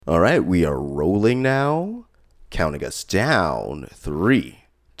All right, we are rolling now. Counting us down. 3,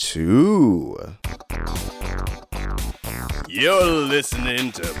 2. You're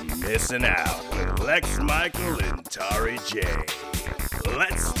listening to Missing Out with Lex Michael and Tari J.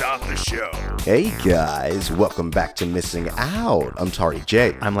 Let's start the show. Hey guys, welcome back to Missing Out. I'm Tari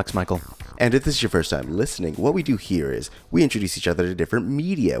J. I'm Lex Michael. And if this is your first time listening, what we do here is we introduce each other to different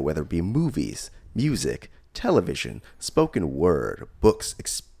media, whether it be movies, music, television, spoken word, books,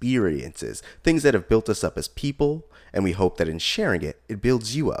 experiences, things that have built us up as people, and we hope that in sharing it, it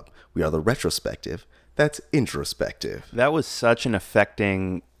builds you up. We are the retrospective. That's introspective. That was such an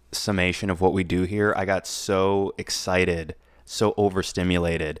affecting summation of what we do here. I got so excited, so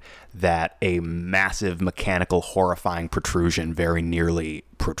overstimulated that a massive mechanical horrifying protrusion very nearly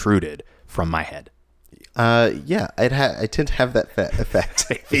protruded from my head. Yeah, I tend to have that effect.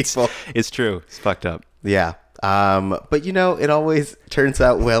 It's true. It's fucked up. Yeah. But you know, it always turns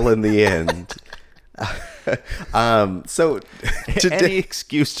out well in the end. So today, Any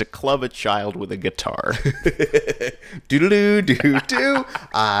excuse to club a child with a guitar. Doodle-doo.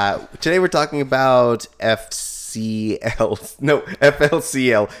 Today we're talking about FLCL.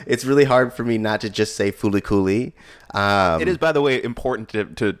 It's really hard for me not to just say Fooly Cooly. It is, by the way, important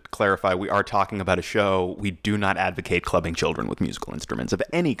to clarify, we are talking about a show. We do not advocate clubbing children with musical instruments of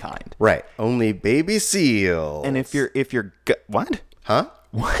any kind. Right. Only baby seals. And if you're what? Huh?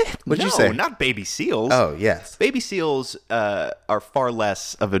 What? What'd you say? No, not baby seals. Oh, yes. Baby seals are far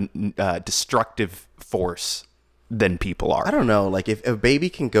less of a destructive force than people are. I don't know. Like, if a baby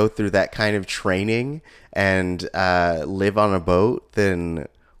can go through that kind of training and live on a boat, then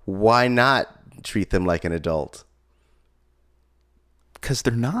why not treat them like an adult? Because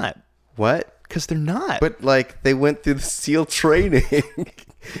they're not. What? Because they're not. But, like, they went through the SEAL training.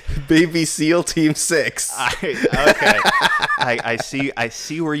 Baby SEAL Team 6. I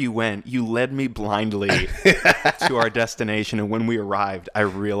see where you went. You led me blindly to our destination, and when we arrived, I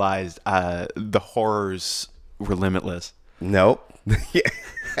realized the horrors were limitless. Nope. No,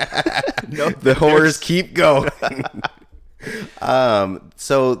 The horrors keep going.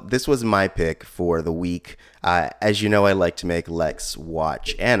 So this was my pick for the week. As you know, I like to make Lex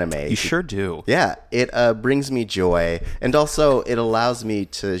watch anime. You sure do. Yeah, it brings me joy, and also it allows me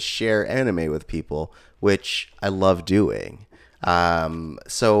to share anime with people, which I love doing.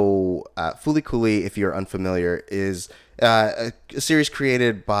 Fooly Cooly, if you're unfamiliar, is a series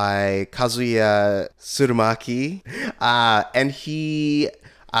created by Kazuya Tsurumaki, and he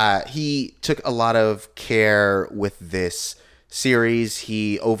took a lot of care with this series.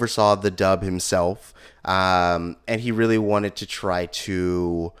 He oversaw the dub himself, and he really wanted to try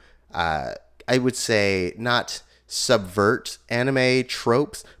to, I would say, not subvert anime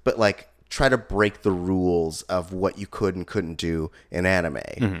tropes, but like try to break the rules of what you could and couldn't do in anime.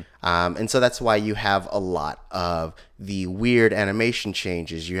 Mm-hmm. And so that's why you have a lot of the weird animation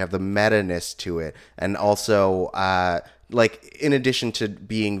changes. You have the meta-ness to it, and also like, in addition to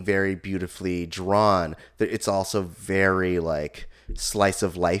being very beautifully drawn, it's also very, like, slice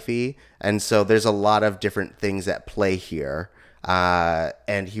of lifey. And so there's a lot of different things at play here.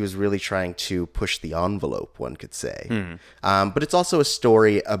 And he was really trying to push the envelope, one could say. But it's also a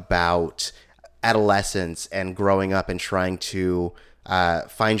story about adolescence and growing up and trying to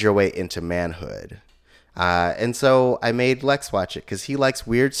find your way into manhood. And so I made Lex watch it because he likes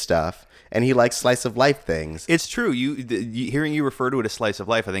weird stuff. And he likes slice of life things. It's true. Hearing you refer to it as slice of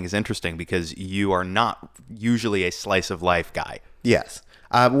life, I think, is interesting because you are not usually a slice of life guy. Yes.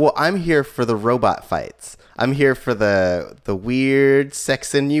 Well, I'm here for the robot fights. I'm here for the weird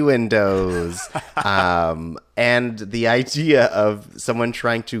sex innuendos, and the idea of someone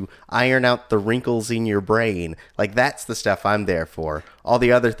trying to iron out the wrinkles in your brain. Like, that's the stuff I'm there for. All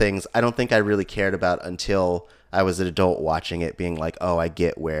the other things, I don't think I really cared about until I was an adult watching it, being like, oh, I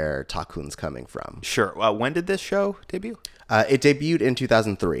get where Takun's coming from. Sure. When did this show debut? It debuted in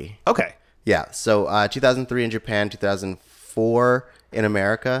 2003. Okay. Yeah, so 2003 in Japan, 2004 in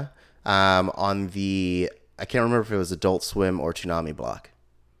America, on the, I can't remember if it was Adult Swim or Toonami block.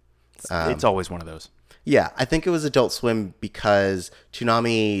 It's always one of those. Yeah, I think it was Adult Swim because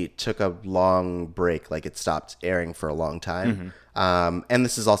Toonami took a long break, like it stopped airing for a long time. And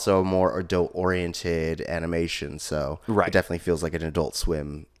this is also a more adult-oriented animation, so It definitely feels like an Adult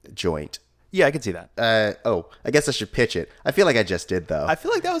Swim joint. Yeah, I can see that. I guess I should pitch it. I feel like I just did, though. I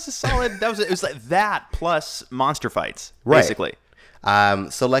feel like that was a solid. It was like that plus monster fights, Right. basically.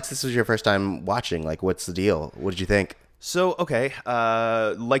 So Lex, this was your first time watching. Like, what's the deal? What did you think? So, okay,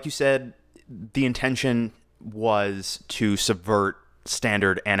 like you said, the intention was to subvert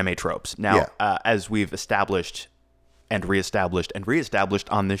standard anime tropes. Now, as we've established, and reestablished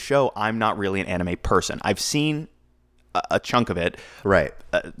on this show, I'm not really an anime person. I've seen a chunk of it, Right.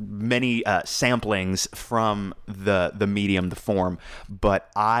 Many samplings from the medium, the form, but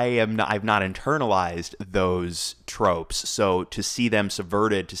I've not internalized those tropes. So to see them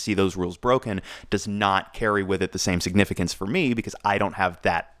subverted, to see those rules broken, does not carry with it the same significance for me because I don't have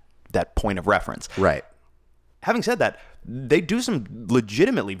that point of reference. Right. Having said that, they do some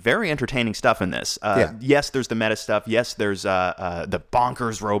legitimately very entertaining stuff in this. Yes, there's the meta stuff. Yes, there's the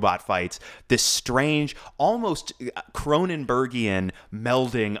bonkers robot fights. This strange, almost Cronenbergian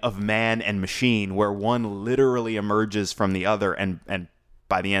melding of man and machine, where one literally emerges from the other, and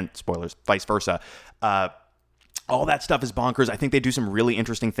by the end, spoilers, vice versa. All that stuff is bonkers. I think they do some really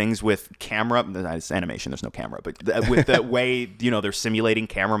interesting things with camera. It's animation. There's no camera, but with the way, they're simulating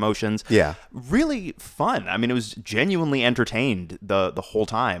camera motions. Yeah. Really fun. I mean, it was genuinely entertained the whole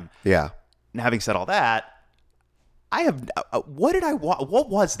time. Yeah. And having said all that, I have, what did I watch? What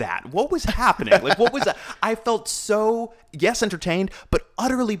was that? What was happening? Like, what was that? I felt so, yes, entertained, but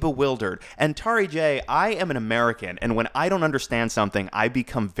utterly bewildered. And Tari J, I am an American, and when I don't understand something, I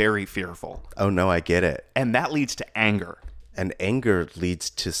become very fearful. Oh, no, I get it. And that leads to anger. And anger leads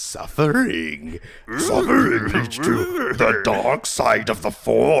to suffering. Suffering leads to the dark side of the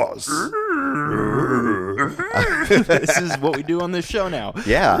Force. This is what we do on this show now.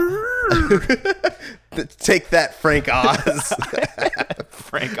 Yeah. Take that, Frank Oz.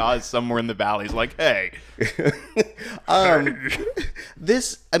 Frank Oz somewhere in the valley is like, hey. I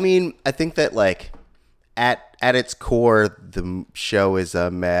think that, like, at its core, the show is a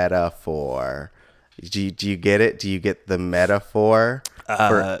metaphor. Do you get it? Do you get the metaphor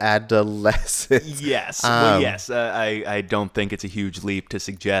for adolescence? Yes. Yes. I don't think it's a huge leap to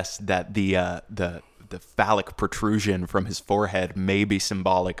suggest that the phallic protrusion from his forehead may be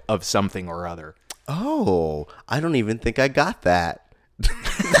symbolic of something or other. Oh, I don't even think I got that.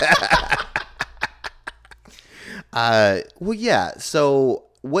 Well, yeah. So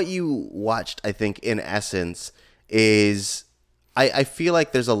what you watched, I think, in essence, is I feel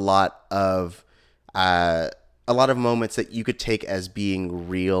like there's a lot of moments that you could take as being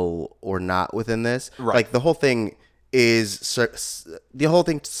real or not within this. Right. Like the whole thing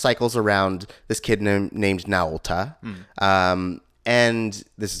cycles around this kid named Naota. And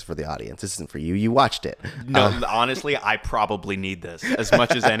this is for the audience. This isn't for you. You watched it. No, honestly, I probably need this as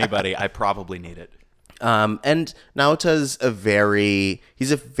much as anybody. I probably need it. And Naota's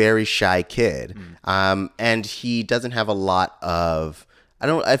he's a very shy kid. And he doesn't have a lot of,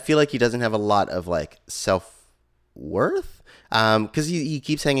 I feel like he doesn't have a lot of like self-worth. Because he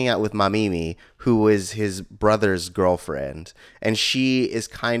keeps hanging out with Mamimi, who is his brother's girlfriend, and she is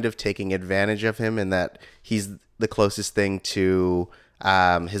kind of taking advantage of him in that he's the closest thing to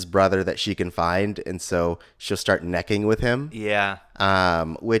his brother that she can find, and so she'll start necking with him. Yeah.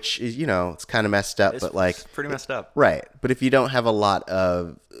 Which is, it's kind of messed up, but like it's pretty messed up. Right. But if you don't have a lot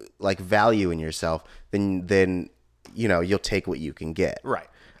of like value in yourself, then you'll take what you can get. Right.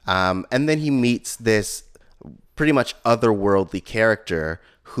 And then he meets this pretty much otherworldly character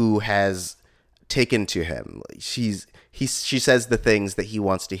who has taken to him. She says the things that he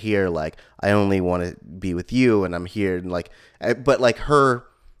wants to hear, like, I only want to be with you, and I'm here, and like, but like her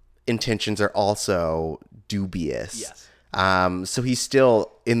intentions are also dubious. Yes. So he's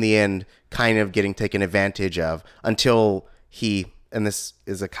still in the end kind of getting taken advantage of until he, and this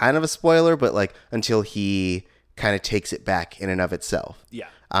is a kind of a spoiler, but like until he kind of takes it back in and of itself. Yeah.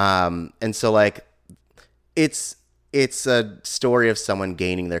 And so like, it's a story of someone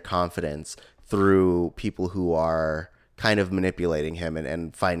gaining their confidence through people who are kind of manipulating him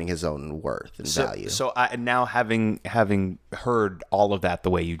and finding his own worth and value. So now having heard all of that the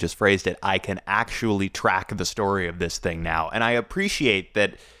way you just phrased it, I can actually track the story of this thing now. And I appreciate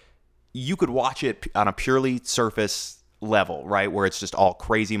that you could watch it on a purely surface level, right? Where it's just all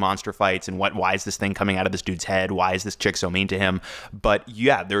crazy monster fights and why is this thing coming out of this dude's head? Why is this chick so mean to him? But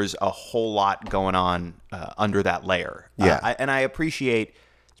yeah, there's a whole lot going on under that layer. Yeah. And I appreciate,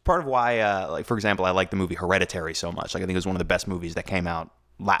 it's part of why, like, for example, I like the movie Hereditary so much. Like, I think it was one of the best movies that came out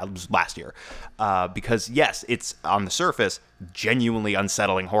last year. Because yes, it's on the surface, genuinely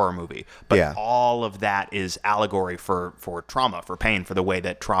unsettling horror movie, but yeah, all of that is allegory for trauma, for pain, for the way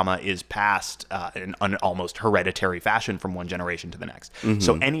that trauma is passed in an almost hereditary fashion from one generation to the next. Mm-hmm.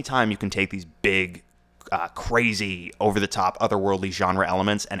 So anytime you can take these big, crazy, over-the-top, otherworldly genre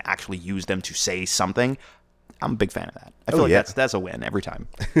elements and actually use them to say something, I'm a big fan of that. I feel like that's a win every time.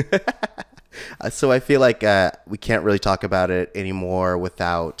 So I feel like we can't really talk about it anymore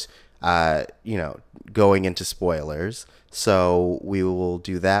without, going into spoilers. So we will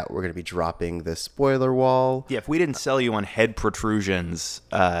do that. We're going to be dropping the spoiler wall. Yeah, if we didn't sell you on head protrusions,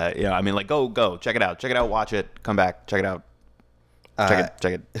 I mean, like, go, check it out, watch it, come back, check it out,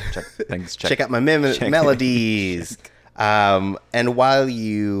 check things, Check out my melodies. And while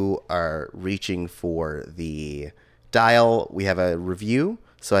you are reaching for the dial, we have a review.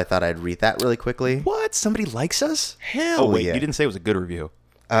 So I thought I'd read that really quickly. What? Somebody likes us? Hell Oh, wait, yeah. you didn't say it was a good review.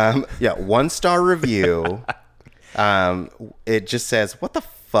 Yeah, 1-star review. It just says, what the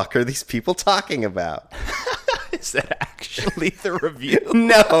fuck are these people talking about? Is that actually the review?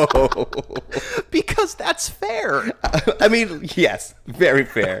 No. Because that's fair. I mean, yes, very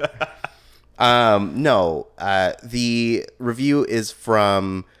fair. No, the review is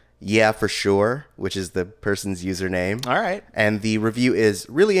from Yeah For Sure, which is the person's username. All right. And the review is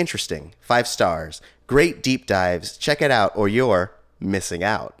really interesting. 5 stars. Great deep dives. Check it out or you're missing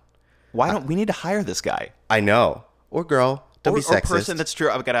out. Why don't we need to hire this guy? I know. Or girl. Don't be Or sexist. person. That's true.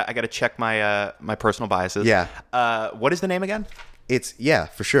 I gotta check my my personal biases. Yeah. What is the name again? It's Yeah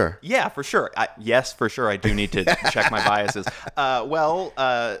For Sure. Yeah, for sure. Yes, for sure. I do need to check my biases.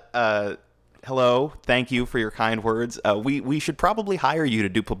 Hello. Thank you for your kind words. We should probably hire you to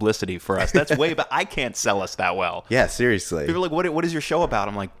do publicity for us. That's way, but I can't sell us that well. Yeah, seriously. People are like, what is your show about?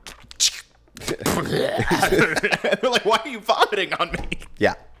 I'm like, they're like, why are you vomiting on me?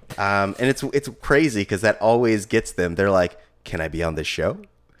 Yeah. And it's crazy because that always gets them. They're like, can I be on this show?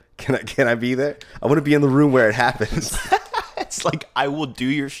 Can I be there? I want to be in the room where it happens. It's like, I will do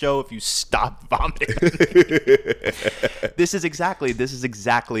your show if you stop vomiting. This is exactly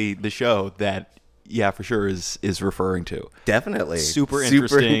the show that Yeah For Sure is referring to. Definitely. Super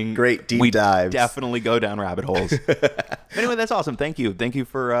interesting. Great deep dives. Definitely go down rabbit holes. Anyway, that's awesome. Thank you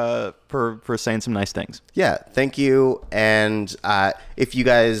for saying some nice things. Yeah, thank you. And if you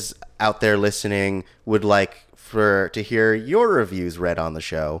guys out there listening would like to hear your reviews read on the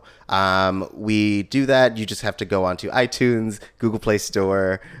show, we do that. You just have to go onto iTunes, Google Play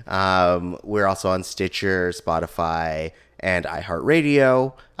Store. We're also on Stitcher, Spotify, and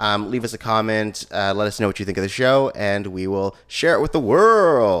iHeartRadio. Leave us a comment. Let us know what you think of the show, and we will share it with the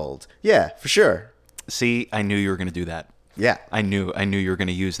world. Yeah, for sure. See, I knew you were going to do that. Yeah, I knew you were going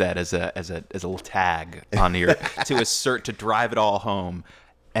to use that as a little tag on your to drive it all home,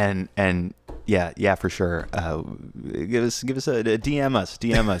 and yeah, for sure. Give us a DM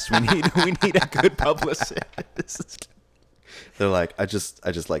us. We need a good publicist. They're like, I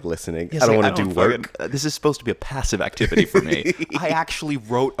just like listening. Yes, I don't want to do work. This is supposed to be a passive activity for me. I actually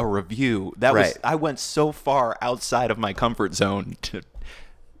wrote a review. I went so far outside of my comfort zone to.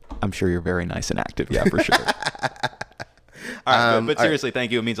 I'm sure you're very nice and active. Yeah, for sure. All right, but seriously,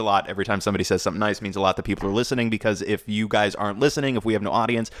 thank you. It means a lot. Every time somebody says something nice, it means a lot that people are listening, because if you guys aren't listening, if we have no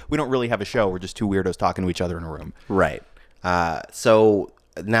audience, we don't really have a show. We're just two weirdos talking to each other in a room. Right. So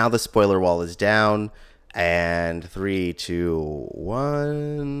now the spoiler wall is down, and 3, 2,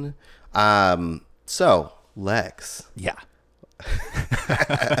 1. So Lex. Yeah.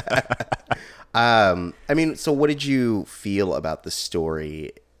 I mean, so what did you feel about the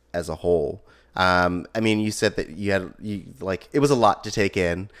story as a whole? I mean, you said that it was a lot to take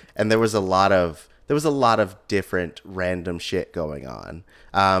in, and there was a lot of different random shit going on.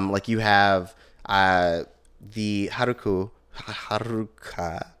 Like you have the Haruka.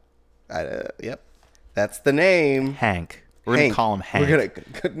 Yep, that's the name. Hank. We're gonna call him Hank.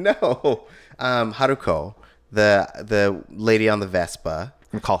 Haruko, the lady on the Vespa.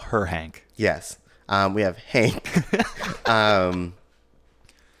 We're gonna call her Hank. Yes. We have Hank,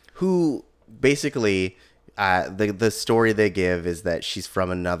 who basically the story they give is that she's from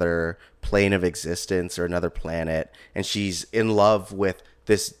another plane of existence or another planet, and she's in love with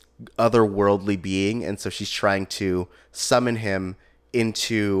this otherworldly being, and so she's trying to summon him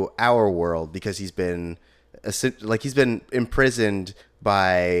into our world because he's been imprisoned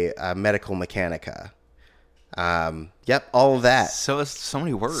by Medical Mechanica. Yep, all of that. So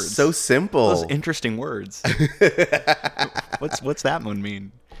many words. So simple. Those interesting words. What's that one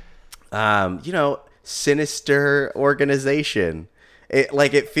mean? Sinister organization.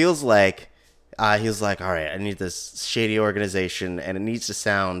 It feels like he was like, all right, I need this shady organization, and it needs to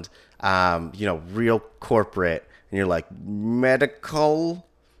sound, real corporate. And you're like, Medical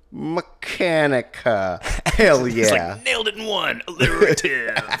Mechanica. Hell yeah. It's like, nailed it in one.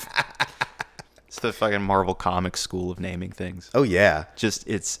 Alliterative. It's the fucking Marvel Comics school of naming things. Oh yeah. Just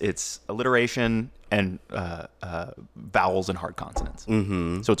it's alliteration and vowels and hard consonants.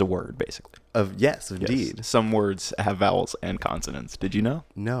 Mm-hmm. So it's a word basically. Yes, Yes. indeed. Some words have vowels and consonants. Did you know?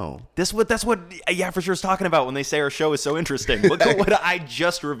 No. That's what Yeah for sure is talking about when they say our show is so interesting. Look at what I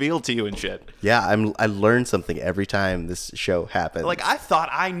just revealed to you and shit. Yeah, I learn something every time this show happens. Like, I thought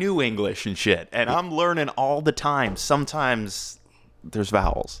I knew English and shit, and I'm learning all the time. Sometimes there's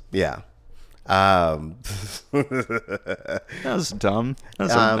vowels. Yeah. That was dumb. That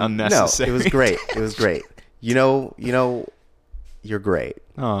was unnecessary. No, it was great. It was great. You know, you're great.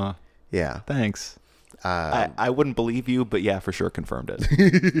 Aw, Yeah. thanks. I wouldn't believe you, but yeah, for sure confirmed it.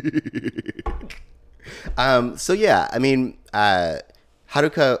 So yeah, I mean,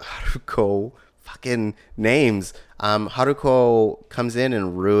 Haruko, fucking names. Haruko comes in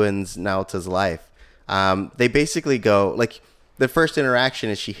and ruins Naota's life. They basically go, like, the first interaction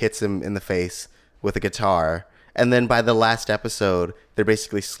is she hits him in the face with a guitar, and then by the last episode, they're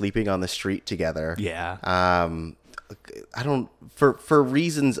basically sleeping on the street together. Yeah. I don't, for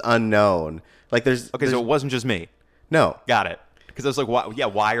reasons unknown. Like, Okay, so it wasn't just me. no. Got it. Because I was like,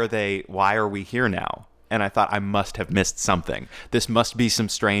 why are we here now? And I thought I must have missed something. This must be some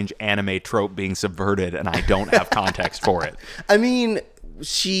strange anime trope being subverted, and I don't have context for it. I mean,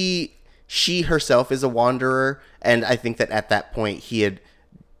 she herself is a wanderer, and I think that at that point he had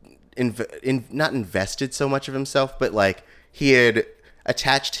not invested so much of himself, but like he had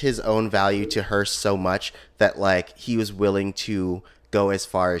attached his own value to her so much that like he was willing to go as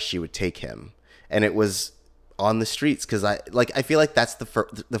far as she would take him, and it was on the streets, because I feel like that's the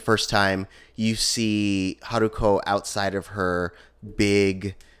first time you see Haruko outside of her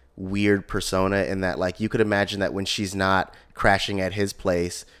big weird persona, in that like you could imagine that when she's not crashing at his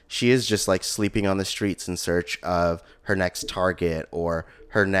place, she is just like sleeping on the streets in search of her next target or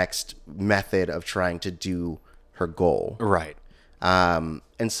her next method of trying to do her goal. Right.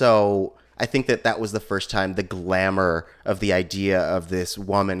 And so I think that was the first time the glamour of the idea of this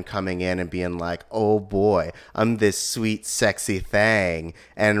woman coming in and being like, oh boy, I'm this sweet, sexy thing,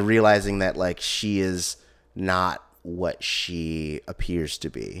 and realizing that like she is not what she appears to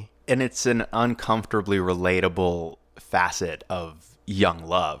be. And it's an uncomfortably relatable facet of young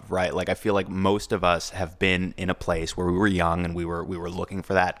love, right? Like, I feel like most of us have been in a place where we were young and we were looking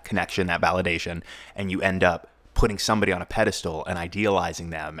for that connection, that validation, and you end up putting somebody on a pedestal and idealizing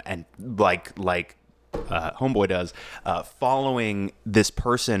them, and like Homeboy does, following this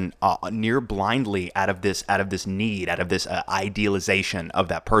person near blindly out of this need, out of this idealization of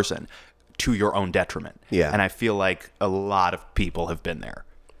that person to your own detriment. Yeah. And I feel like a lot of people have been there.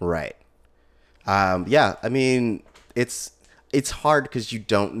 Right. Yeah, I mean, it's hard because you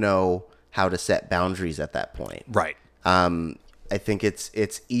don't know how to set boundaries at that point. Right. I think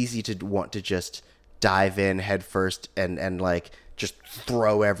it's easy to want to just dive in head first and like just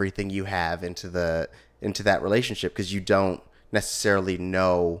throw everything you have into that relationship, because you don't necessarily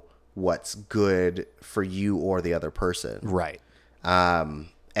know what's good for you or the other person. Right. And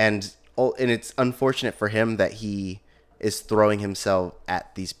it's unfortunate for him that he is throwing himself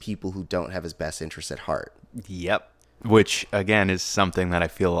at these people who don't have his best interests at heart. Yep. Which, again, is something that I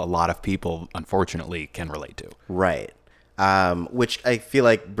feel a lot of people, unfortunately, can relate to. Right. Which I feel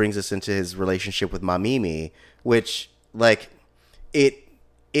like brings us into his relationship with Mamimi, which, like,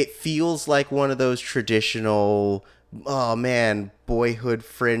 it feels like one of those traditional, oh man, boyhood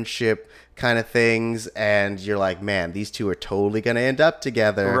friendship kind of things, and you're like, man, these two are totally gonna end up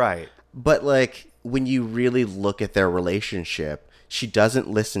together. Right. But like, when you really look at their relationship, she doesn't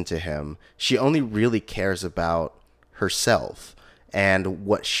listen to him. She only really cares about herself and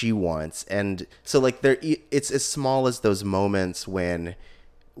what she wants. And so like it's as small as those moments when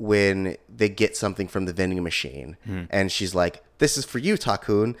they get something from the vending machine and she's like, this is for you,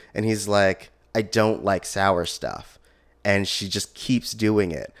 Takun, and he's like, I don't like sour stuff, and she just keeps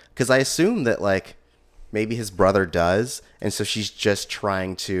doing it, because I assume that like maybe his brother does, and so she's just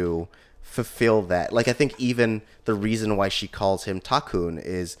trying to fulfill that. Like, I think even the reason why she calls him Takun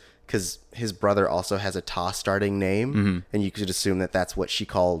is because his brother also has a Ta starting name, and you could assume that that's what she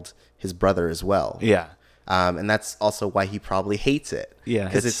called his brother as well. Yeah. And that's also why he probably hates it. Yeah,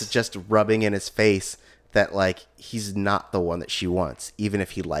 Because it's just rubbing in his face that, like, he's not the one that she wants, even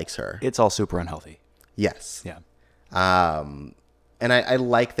if he likes her. It's all super unhealthy. Yes. Yeah. And I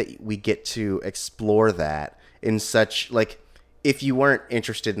like that we get to explore that in such, like, if you weren't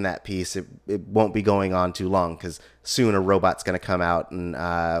interested in that piece, it won't be going on too long, because soon a robot's going to come out and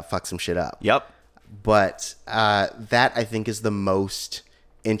fuck some shit up. Yep. But that, I think, is the most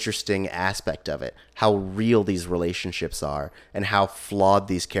interesting aspect of it, how real these relationships are and how flawed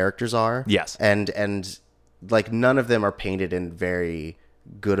these characters are. Yes. And like, none of them are painted in very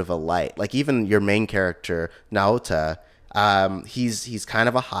good of a light. Like, even your main character, Naota, He's kind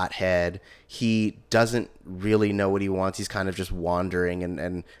of a hothead. He doesn't really know what he wants. He's kind of just wandering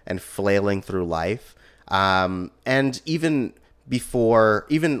and flailing through life. And even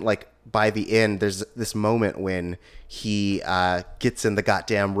like by the end, there's this moment when he gets in the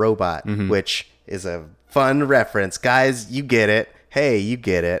goddamn robot, which is a fun reference. Guys, you get it. Hey, you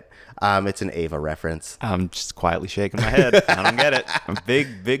get it. It's an Ava reference. I'm just quietly shaking my head. I don't get it. I'm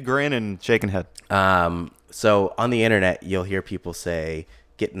big grin and shaking head. So on the internet, you'll hear people say,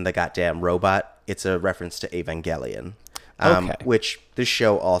 "Get in the goddamn robot." It's a reference to Evangelion, which this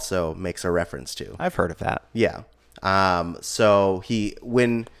show also makes a reference to. I've heard of that. Yeah. So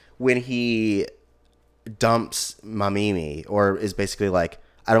when he dumps Mamimi, or is basically like,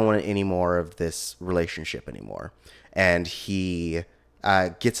 I don't want any more of this relationship anymore, and he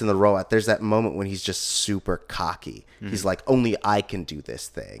gets in the robot, there's that moment when he's just super cocky. He's like, only I can do this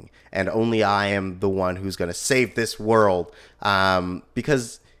thing, and only I am the one who's going to save this world,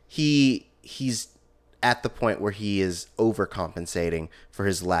 because he's at the point where he is overcompensating for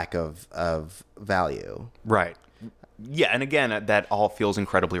his lack of value. Right. Yeah, and again, that all feels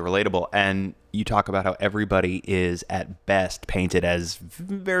incredibly relatable. And you talk about how everybody is at best painted as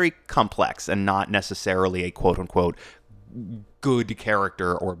very complex and not necessarily a quote-unquote good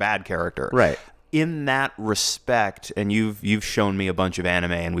character or bad character. Right. In that respect, and you've shown me a bunch of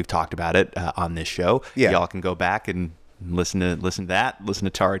anime, and we've talked about it on this show. Yeah. Y'all can go back and listen to that. Listen to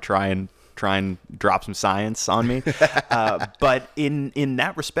Tari try and drop some science on me. But in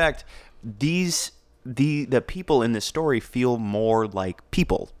that respect, the people in this story feel more like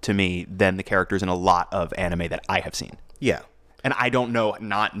people to me than the characters in a lot of anime that I have seen. Yeah. And I don't know,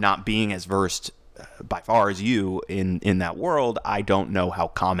 not being as versed by far as you in that world, I don't know how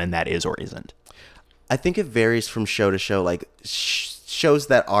common that is or isn't. I think it varies from show to show. Like shows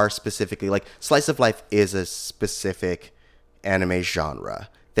that are specifically, like Slice of Life is a specific anime genre.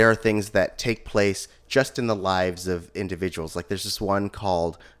 There are things that take place just in the lives of individuals. Like there's this one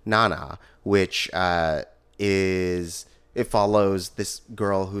called Nana, which it follows this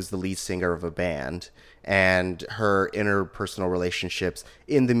girl who's the lead singer of a band and her interpersonal relationships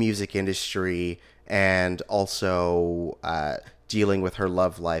in the music industry, and also dealing with her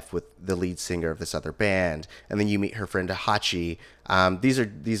love life with the lead singer of this other band. And then you meet her friend Hachi.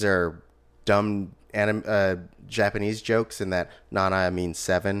 These are dumb Japanese jokes in that Nana means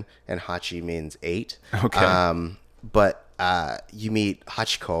 7 and Hachi means 8. Okay. But you meet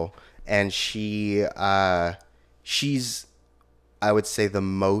Hachiko, and she's, I would say, the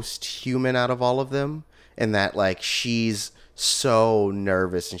most human out of all of them, in that like she's so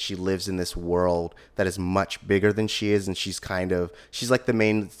nervous and she lives in this world that is much bigger than she is, and she's like the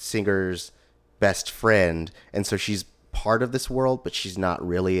main singer's best friend, and so she's part of this world, but she's not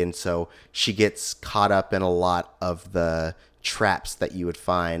really, and so she gets caught up in a lot of the traps that you would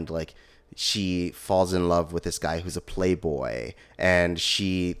find. Like she falls in love with this guy who's a playboy, and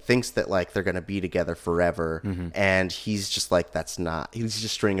she thinks that like they're gonna be together forever, and he's just like, he's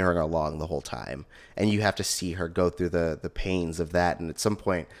just stringing her along the whole time, and you have to see her go through the pains of that. And at some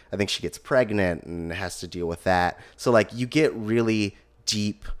point I think she gets pregnant and has to deal with that. So like you get really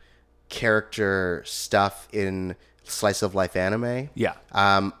deep character stuff in Slice of Life anime. Yeah.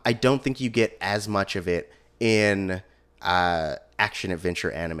 I don't think you get as much of it in action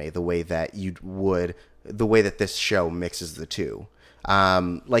adventure anime the way that this show mixes the two.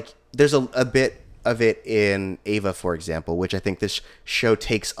 Like there's a bit of it in Ava, for example, which I think this show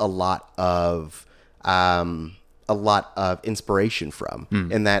takes a lot of inspiration from,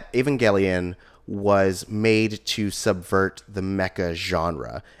 in that Evangelion was made to subvert the mecha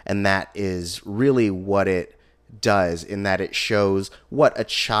genre, and that is really what it does, in that it shows what a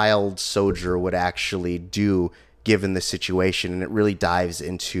child soldier would actually do given the situation, and it really dives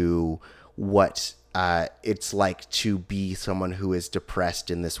into what it's like to be someone who is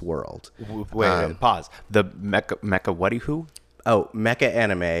depressed in this world. Wait, pause. The mecha what who? Oh, mecha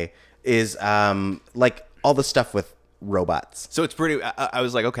anime is like all the stuff with robots. So it's pretty. I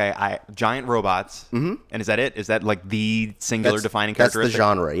was like, okay, giant robots, and is that it? Is that like the singular defining characteristic? That's the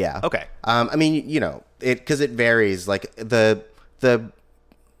genre, yeah. Okay. I mean, you know, because it varies. Like the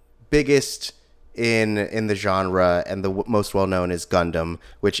biggest in the genre and the most well known is Gundam,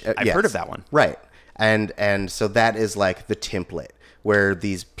 which I've heard of that one, right? And so that is like the template, where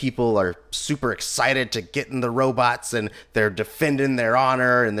these people are super excited to get in the robots and they're defending their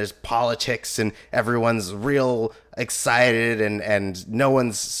honor, and there's politics and everyone's real excited, and no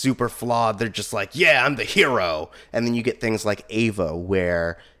one's super flawed. They're just like, yeah, I'm the hero. And then you get things like Ava,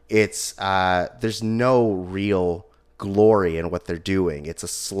 where it's there's no real glory in what they're doing. It's a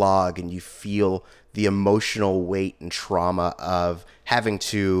slog, and you feel the emotional weight and trauma of having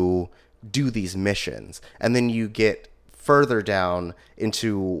to do these missions. And then you get further down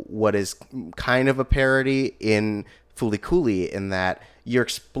into what is kind of a parody in Fooly Cooly, in that you're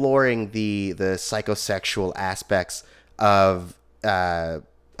exploring the psychosexual aspects of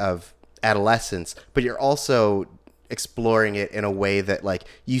adolescence, but you're also exploring it in a way that like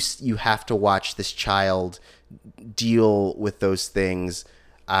you have to watch this child deal with those things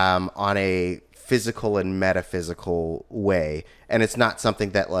on a physical and metaphysical way, and it's not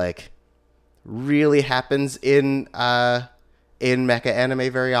something that like really happens in mecha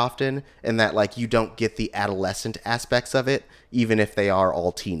anime very often, in that like you don't get the adolescent aspects of it, even if they are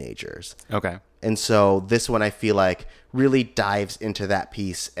all teenagers. Okay. And so this one, I feel like, really dives into that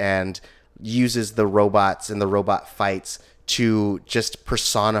piece and uses the robots and the robot fights to just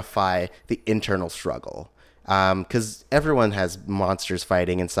personify the internal struggle. Because everyone has monsters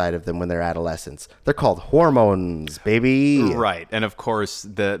fighting inside of them when they're adolescents. They're called hormones, baby. Right. And of course,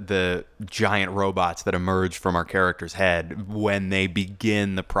 the giant robots that emerge from our character's head, when they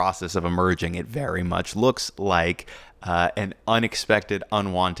begin the process of emerging, it very much looks like an unexpected,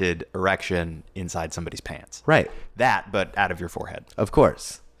 unwanted erection inside somebody's pants. Right. That, but out of your forehead. Of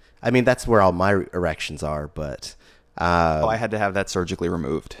course. I mean, that's where all my erections are, but... I had to have that surgically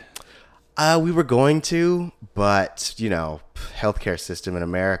removed. We were going to, but, you know, healthcare system in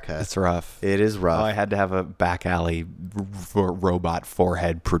America. It's rough. It is rough. I had to have a back alley robot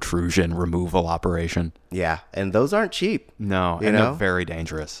forehead protrusion removal operation. Yeah, and those aren't cheap. No, You and know? they're very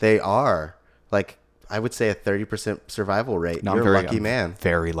dangerous. They are. Like, I would say a 30% survival rate. No, You're I'm a lucky man.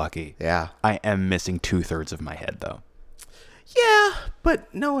 Very lucky. Yeah. I am missing 2/3 of my head, though. Yeah,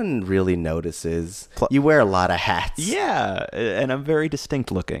 but no one really notices. You wear a lot of hats. Yeah, and I'm very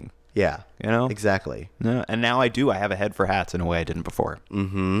distinct looking. Yeah. You know? Exactly. No, and now I do. I have a head for hats in a way I didn't before.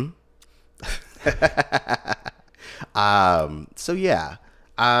 So yeah.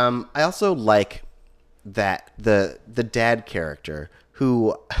 I also like that the dad character,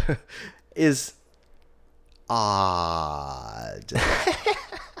 who is odd.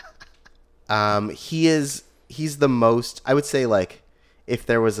 He's the most, I would say, like, if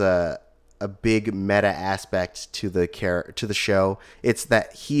there was a big meta aspect to the show, it's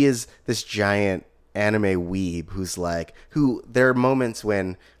that he is this giant anime weeb who there are moments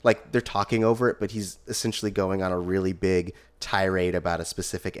when like they're talking over it, but he's essentially going on a really big tirade about a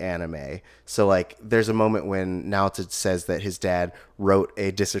specific anime. So like there's a moment when Naoto says that his dad wrote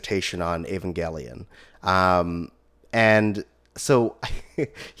a dissertation on Evangelion. And so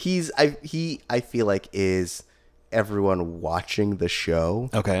I feel like is everyone watching the show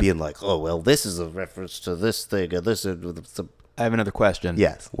being like, oh, well, this is a reference to this thing, and this is... I have another question.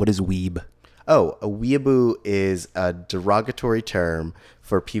 Yes. What is weeb? Oh, a weeaboo is a derogatory term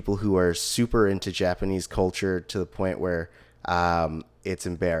for people who are super into Japanese culture to the point where it's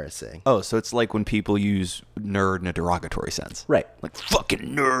embarrassing. Oh, so it's like when people use nerd in a derogatory sense. Right. Like, fucking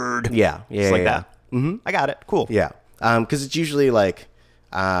nerd. Yeah. It's like yeah. that. Mm-hmm. I got it. Cool. Yeah. Because it's usually like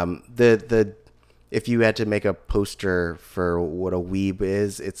the if you had to make a poster for what a weeb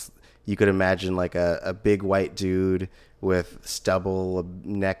is, you could imagine like a big white dude with stubble, a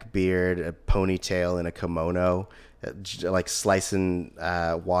neck beard, a ponytail, and a kimono, like slicing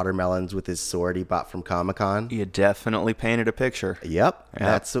watermelons with his sword he bought from Comic-Con. You definitely painted a picture. Yep.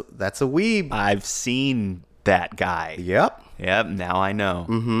 That's a weeb. I've seen that guy. Yep. Yep. Now I know.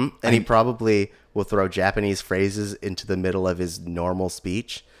 Mm-hmm. And he probably will throw Japanese phrases into the middle of his normal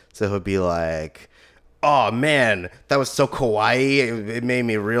speech. So he'll be like, oh, man, that was so kawaii. It made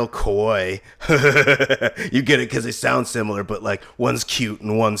me real coy. You get it because they sound similar, but like one's cute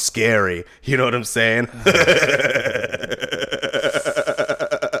and one's scary. You know what I'm saying?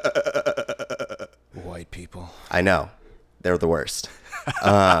 White people. I know. They're the worst.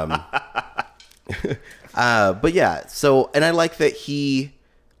 But yeah, so, and I like that he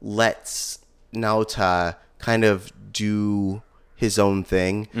lets Naota kind of do his own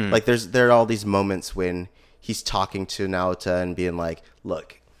thing. Like there are all these moments when he's talking to Naota and being like,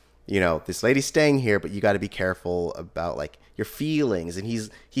 look, you know, this lady's staying here, but you got to be careful about like your feelings. And he's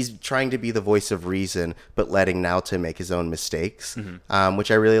trying to be the voice of reason, but letting Naota make his own mistakes, which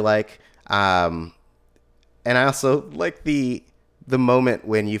I really like. And I also like the moment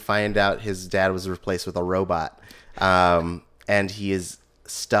when you find out his dad was replaced with a robot, and he is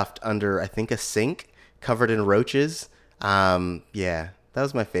stuffed under, I think, a sink covered in roaches. Yeah, that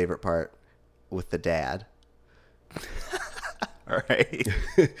was my favorite part with the dad. All right.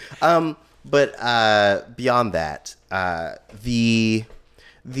 But beyond that, the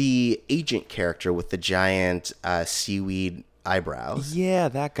agent character with the giant seaweed eyebrows. Yeah,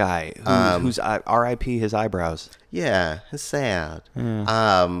 that guy who's R.I.P. his eyebrows. Yeah, it's sad.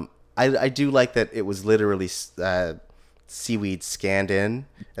 I do like that it was literally seaweed scanned in,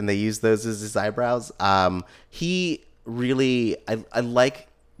 and they used those as his eyebrows. He really, I like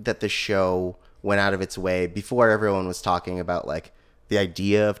that the show went out of its way before everyone was talking about like the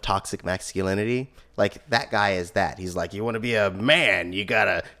idea of toxic masculinity. Like, that guy is that. He's like, you want to be a man, you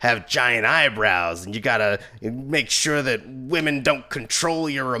gotta have giant eyebrows, and you gotta make sure that women don't control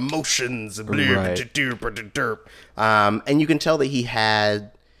your emotions. And and you can tell that he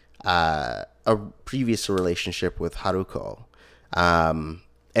had a previous relationship with Haruko. And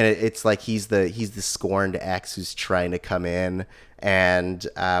it's like he's the scorned ex who's trying to come in and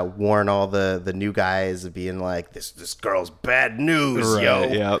warn all the new guys of being like, this girl's bad news, yo.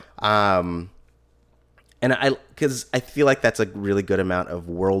 Yep. And because I feel like that's a really good amount of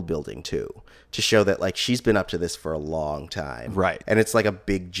world building too, to show that like she's been up to this for a long time, right? And it's like a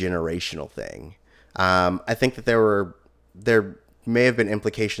big generational thing. I think that there may have been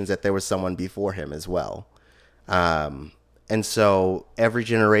implications that there was someone before him as well. And so every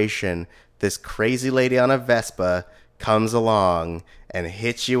generation, this crazy lady on a Vespa comes along and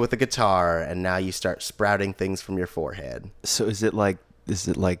hits you with a guitar, and now you start sprouting things from your forehead. So is it like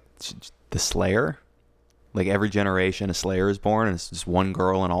the Slayer? Like every generation a Slayer is born, and it's just one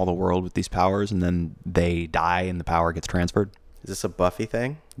girl in all the world with these powers, and then they die and the power gets transferred? Is this a Buffy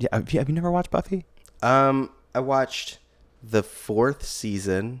thing? Yeah. Have you never watched Buffy? I watched the 4th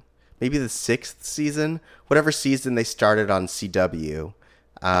season, maybe the 6th season, whatever season they started on CW.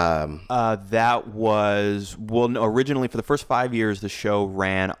 That was, originally for the first 5 years, the show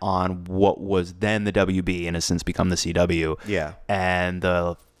ran on what was then the WB and has since become the CW. Yeah. And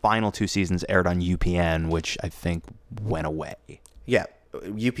the final 2 seasons aired on UPN, which I think went away. Yeah.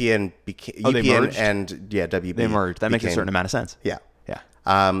 UPN became, they merged? And WB. They merged. That makes a certain amount of sense. Yeah. Yeah.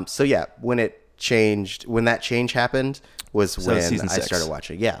 So yeah, when that change happened was when season I 6. started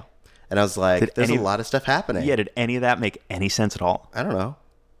watching. Yeah. And I was like, there's a lot of stuff happening. Yeah, did any of that make any sense at all? I don't know.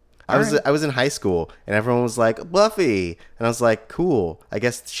 I was in high school, and everyone was like, Buffy. And I was like, cool. I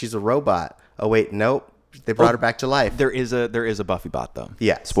guess she's a robot. Oh, wait, nope. They brought her back to life. There is a Buffy bot, though.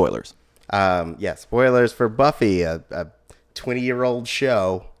 Yeah. Spoilers. Spoilers for Buffy, a 20-year-old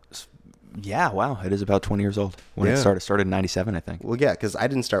show. Yeah, wow. It is about 20 years old when it started. Started in 97, I think. Well, yeah, because I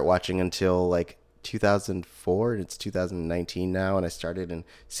didn't start watching until like 2004, and it's 2019 now, and I started in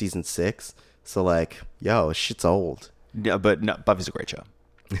season 6. So like, yo, shit's old. Yeah, but no, Buffy's a great show.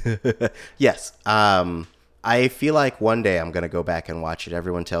 Yes. I feel like one day I'm going to go back and watch it.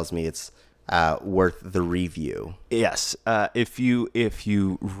 Everyone tells me it's worth the review. Yes. If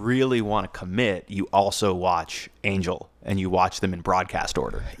you really want to commit, you also watch Angel, and you watch them in broadcast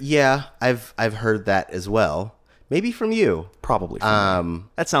order. Yeah, I've heard that as well. Maybe from you. Probably from me.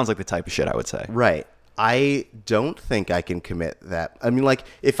 That sounds like the type of shit I would say. Right. I don't think I can commit that. I mean, like,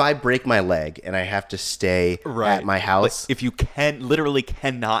 if I break my leg and I have to stay at my house. Like, if you literally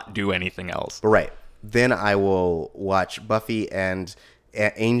cannot do anything else. Right. Then I will watch Buffy and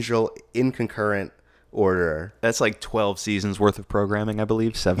Angel in concurrent order. That's like 12 seasons worth of programming, I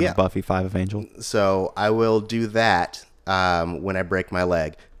believe. 7 of Buffy, 5 of Angel. So I will do that when I break my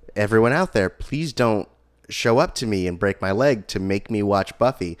leg. Everyone out there, please don't show up to me and break my leg to make me watch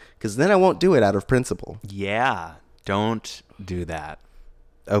Buffy, because then I won't do it out of principle. Yeah, don't do that.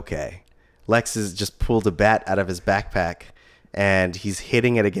 Okay. Lex has just pulled a bat out of his backpack, and he's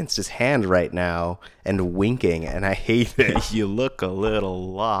hitting it against his hand right now and winking, and I hate it. You look a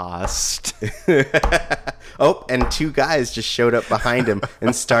little lost. Oh, and 2 guys just showed up behind him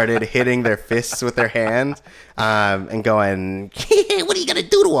and started hitting their fists with their hand and going, what are you going to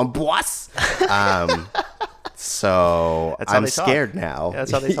do to him, boss? So I'm scared now. Yeah,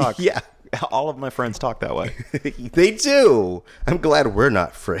 that's how they talk. Yeah. All of my friends talk that way. They do. I'm glad we're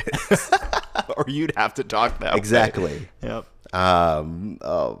not friends. Or you'd have to talk that way. Exactly. Yep.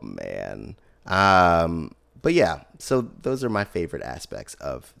 Oh, man. But yeah, so those are my favorite aspects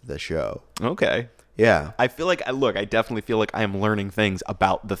of the show. Okay. Yeah. I feel like, I definitely feel like I am learning things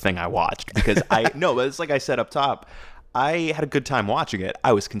about the thing I watched, because it's like I said up top, I had a good time watching it.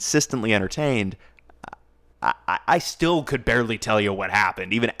 I was consistently entertained. I still could barely tell you what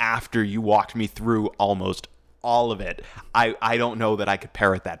happened, even after you walked me through almost all of it. I don't know that I could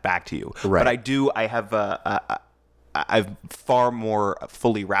parrot that back to you. Right. But I've far more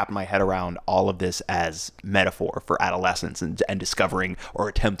fully wrapped my head around all of this as metaphor for adolescence and discovering or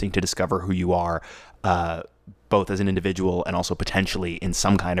attempting to discover who you are, both as an individual and also potentially in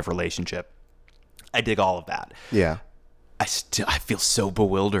some kind of relationship. I dig all of that. Yeah. I feel so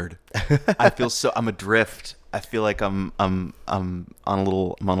bewildered. I'm adrift. I feel like I'm on a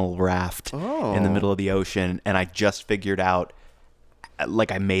little raft in the middle of the ocean, and I just figured out,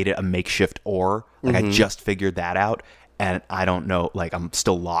 like, I made it a makeshift oar. Like, I just figured that out, and I don't know. Like, I'm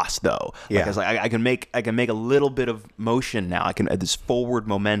still lost though. Like, Yeah. I was like, I can make a little bit of motion now. I can this forward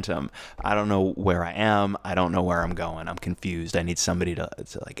momentum. I don't know where I am. I don't know where I'm going. I'm confused. I need somebody to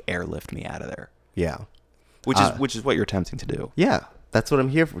like airlift me out of there. Yeah. Which is what you're attempting to do. Yeah, that's what I'm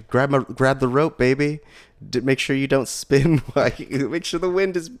here for. Grab the rope, baby. Make sure you don't spin. Make sure the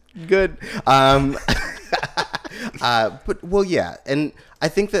wind is good. But well, yeah, and I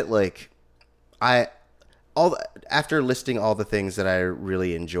think that like after listing all the things that I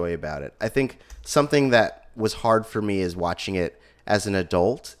really enjoy about it, I think something that was hard for me is watching it as an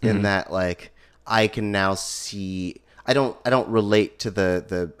adult. In that, like, I can now see. I don't relate to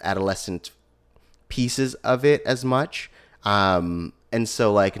the adolescent pieces of it as much. And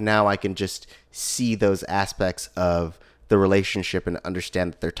so, like, now I can just see those aspects of the relationship and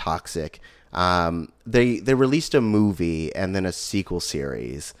understand that they're toxic. They released a movie and then a sequel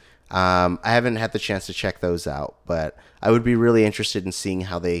series. I haven't had the chance to check those out, but I would be really interested in seeing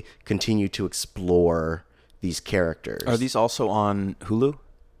how they continue to explore these characters. Are these also on Hulu?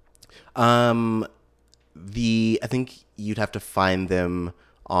 I think you'd have to find them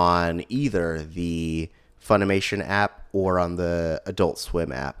on either the Funimation app or on the Adult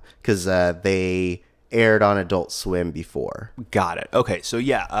Swim app, because they aired on Adult Swim before. Got it. Okay, so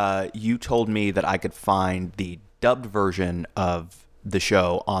yeah, you told me that I could find the dubbed version of the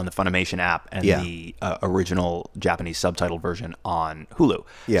show on the Funimation app and the original Japanese subtitled version on Hulu.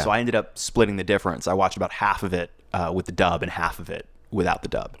 Yeah. So I ended up splitting the difference. I watched about half of it with the dub and half of it without the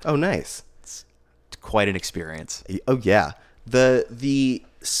dub. Oh, nice. It's quite an experience. Oh, yeah. The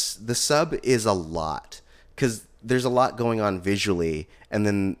sub is a lot, because there's a lot going on visually, and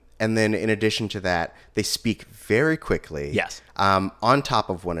then in addition to that, they speak very quickly. Yes. On top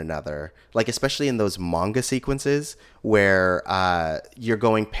of one another, like especially in those manga sequences where you're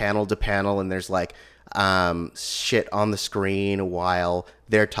going panel to panel and there's like shit on the screen while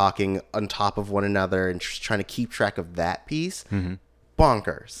they're talking on top of one another and just trying to keep track of that piece.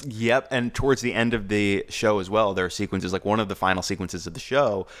 Bonkers. Yep, and towards the end of the show as well, there are sequences, like one of the final sequences of the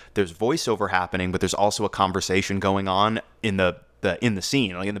show, there's voiceover happening, but there's also a conversation going on in the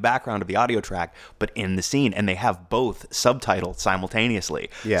scene, like in the background of the audio track, but in the scene, and they have both subtitled simultaneously.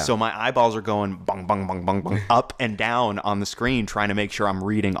 Yeah. So my eyeballs are going bung, bung, bung, bung, bung, up and down on the screen, trying to make sure I'm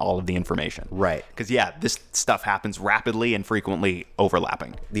reading all of the information. Right. Because, yeah, this stuff happens rapidly and frequently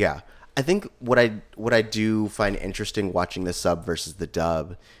overlapping. Yeah. I think what I do find interesting watching the sub versus the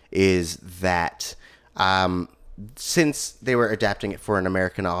dub is that since they were adapting it for an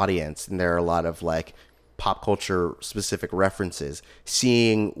American audience, and there are a lot of like pop culture specific references,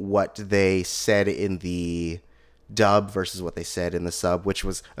 seeing what they said in the dub versus what they said in the sub, which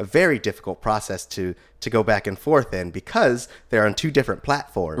was a very difficult process to go back and forth in, because they're on two different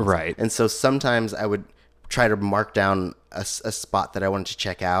platforms. Right. And so sometimes I would try to mark down a spot that I wanted to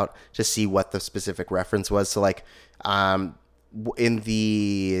check out to see what the specific reference was. So like in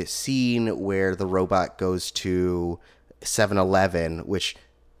the scene where the robot goes to 7-Eleven, which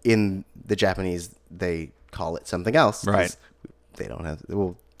in the Japanese they call it something else. Right. They don't have,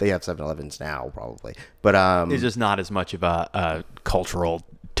 well, they have 7-Elevens now probably, but It's just not as much of a cultural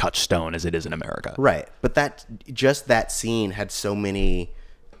touchstone as it is in America. right. But that scene had so many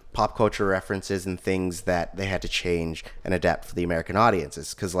pop culture references and things that they had to change and adapt for the American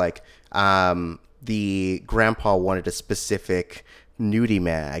audiences. Because like the grandpa wanted a specific nudie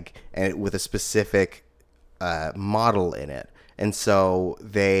mag and with a specific model in it, and so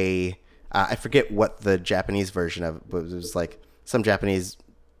they I forget what the Japanese version of it, but it was like some Japanese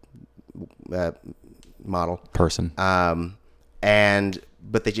model Person.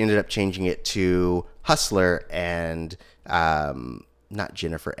 but they ended up changing it to Hustler and not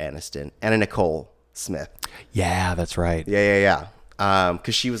Jennifer Aniston, Anna Nicole Smith. Yeah, that's right. Yeah.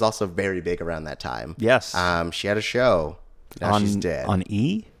 Because she was also very big around that time. Yes. She had a show. Now she's dead. On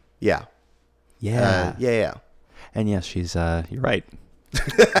E? Yeah. Yeah. Yeah. And yes, she's, you're right.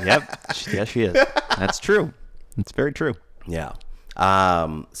 Yep. Yes, she is. That's true. It's very true. Yeah.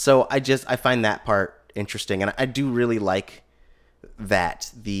 So I find that part interesting. And I do really like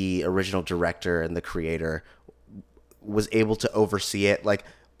that the original director and the creator was able to oversee it. Like,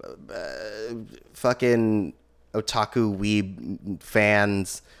 fucking otaku weeb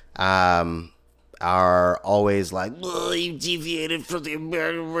fans are always like, oh, you deviated from the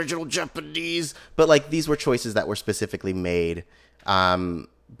original Japanese. But like, these were choices that were specifically made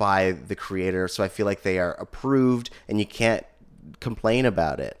by the creator, so I feel like they are approved, and you can't complain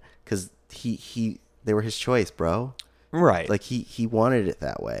about it because he they were his choice, bro. Right. Like he wanted it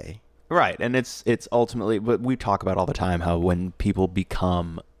that way. Right. And it's ultimately what we talk about all the time, how when people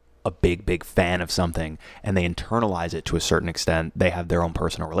become a big fan of something and they internalize it to a certain extent, they have their own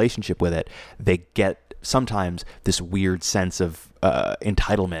personal relationship with it. They get sometimes this weird sense of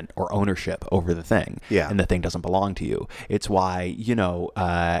entitlement or ownership over the thing. Yeah. And the thing doesn't belong to you. It's why,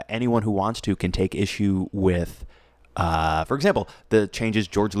 anyone who wants to can take issue with, for example, the changes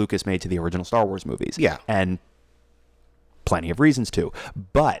George Lucas made to the original Star Wars movies. Yeah. And plenty of reasons to,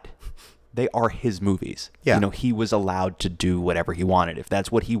 but they are his movies. Yeah. He was allowed to do whatever he wanted. If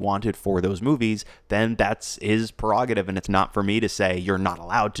that's what he wanted for those movies, then that's his prerogative, and it's not for me to say you're not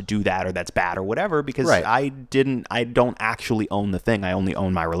allowed to do that or that's bad or whatever, because Right. I don't actually own the thing. I only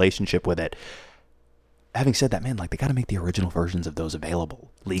own my relationship with it. Having said that, man, like, they got to make the original versions of those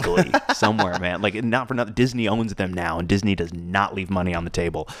available legally somewhere, man. Like, not for nothing, Disney owns them now, and Disney does not leave money on the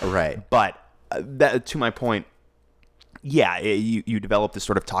table. Right. But that, to my point, yeah, you develop this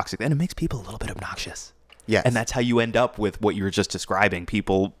sort of toxic, and it makes people a little bit obnoxious. Yes. And that's how you end up with what you were just describing.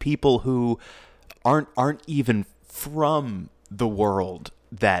 People who aren't even from the world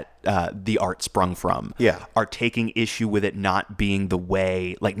that the art sprung from. Yeah. Are taking issue with it not being the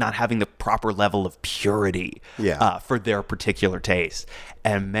way, like not having the proper level of purity. Yeah. For their particular taste.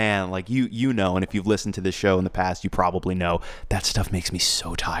 And man, like you know, and if you've listened to this show in the past, you probably know that stuff makes me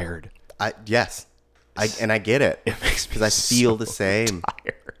so tired. Yes. I get it. It makes me because I feel so the same.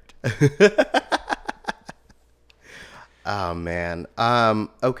 tired. Oh man.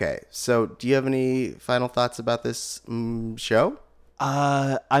 Okay. So, do you have any final thoughts about this show?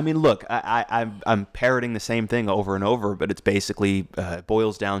 I mean, look, I'm parroting the same thing over and over, but it's basically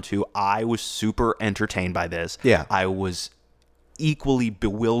boils down to I was super entertained by this. Yeah. I was equally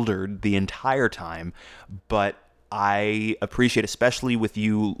bewildered the entire time, but I appreciate, especially with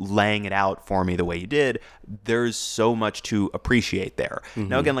you laying it out for me the way you did, there's so much to appreciate there.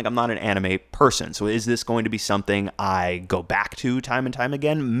 Now, again, like, I'm not an anime person, so is this going to be something I go back to time and time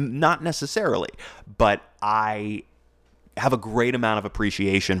again? Not necessarily, but I have a great amount of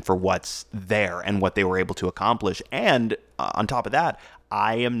appreciation for what's there and what they were able to accomplish. And on top of that,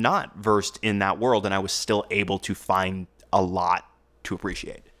 I am not versed in that world, and I was still able to find a lot to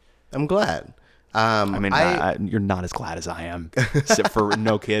appreciate. I'm glad. I mean, you're not as glad as I am, except for,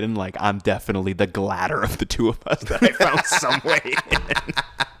 no kidding, like, I'm definitely the gladder of the two of us that I found some way in.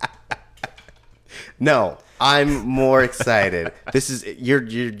 No, I'm more excited. This is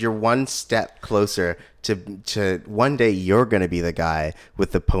you're one step closer to one day you're gonna be the guy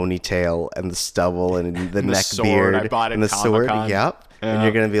with the ponytail and the stubble and the neck sword beard I bought at and the sword. Comic-Con. Yep. And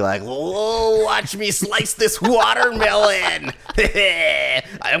you're gonna be like, "Whoa, watch me slice this watermelon!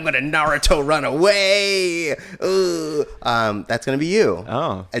 I'm gonna Naruto run away!" Ooh. That's gonna be you.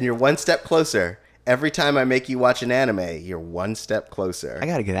 Oh. And you're one step closer. Every time I make you watch an anime, you're one step closer. I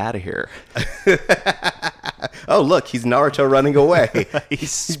gotta get out of here. Oh, look, he's Naruto running away.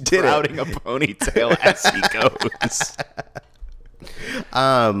 He's did it. sprouting a ponytail as he goes.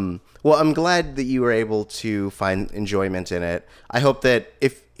 Well, I'm glad that you were able to find enjoyment in it. I hope that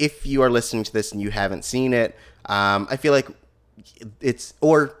if you are listening to this and you haven't seen it, I feel like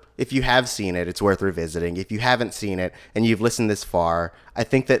or if you have seen it, it's worth revisiting. If you haven't seen it and you've listened this far, I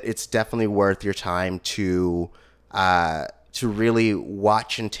think that it's definitely worth your time to really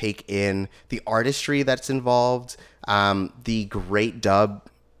watch and take in the artistry that's involved, the great dub,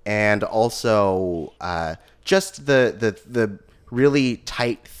 and also just the really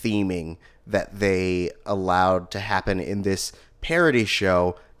tight theming that they allowed to happen in this parody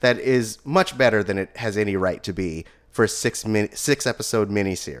show that is much better than it has any right to be for a 6-episode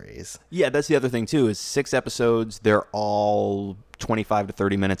miniseries. Yeah, that's the other thing, too, is 6 episodes. They're all 25 to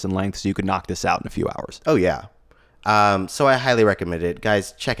 30 minutes in length, so you could knock this out in a few hours. Oh, yeah. So I highly recommend it.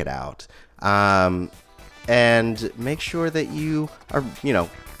 Guys, check it out. And make sure that you are,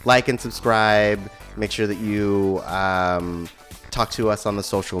 like and subscribe. Make sure that you talk to us on the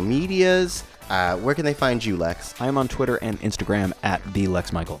social medias. Where can they find you, Lex? I am on Twitter and Instagram at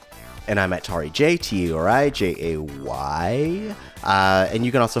 @TheLexMichael. And I'm at Tari J, TariJay. And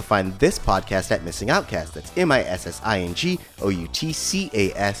you can also find this podcast at Missing Outcast. That's MissingOutcast.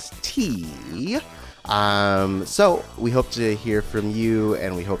 So we hope to hear from you,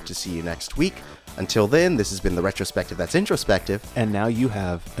 and we hope to see you next week. Until then, this has been the Retrospective That's Introspective. And now you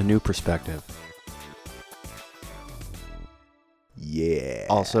have a new perspective. Yeah.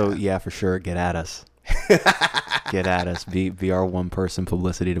 Also, yeah, for sure, get at us. Get at us. Be our one-person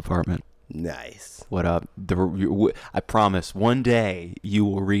publicity department. Nice. What up? I promise, one day you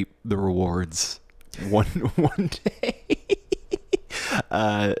will reap the rewards. One day.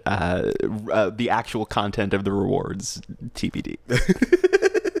 The actual content of the rewards, TBD.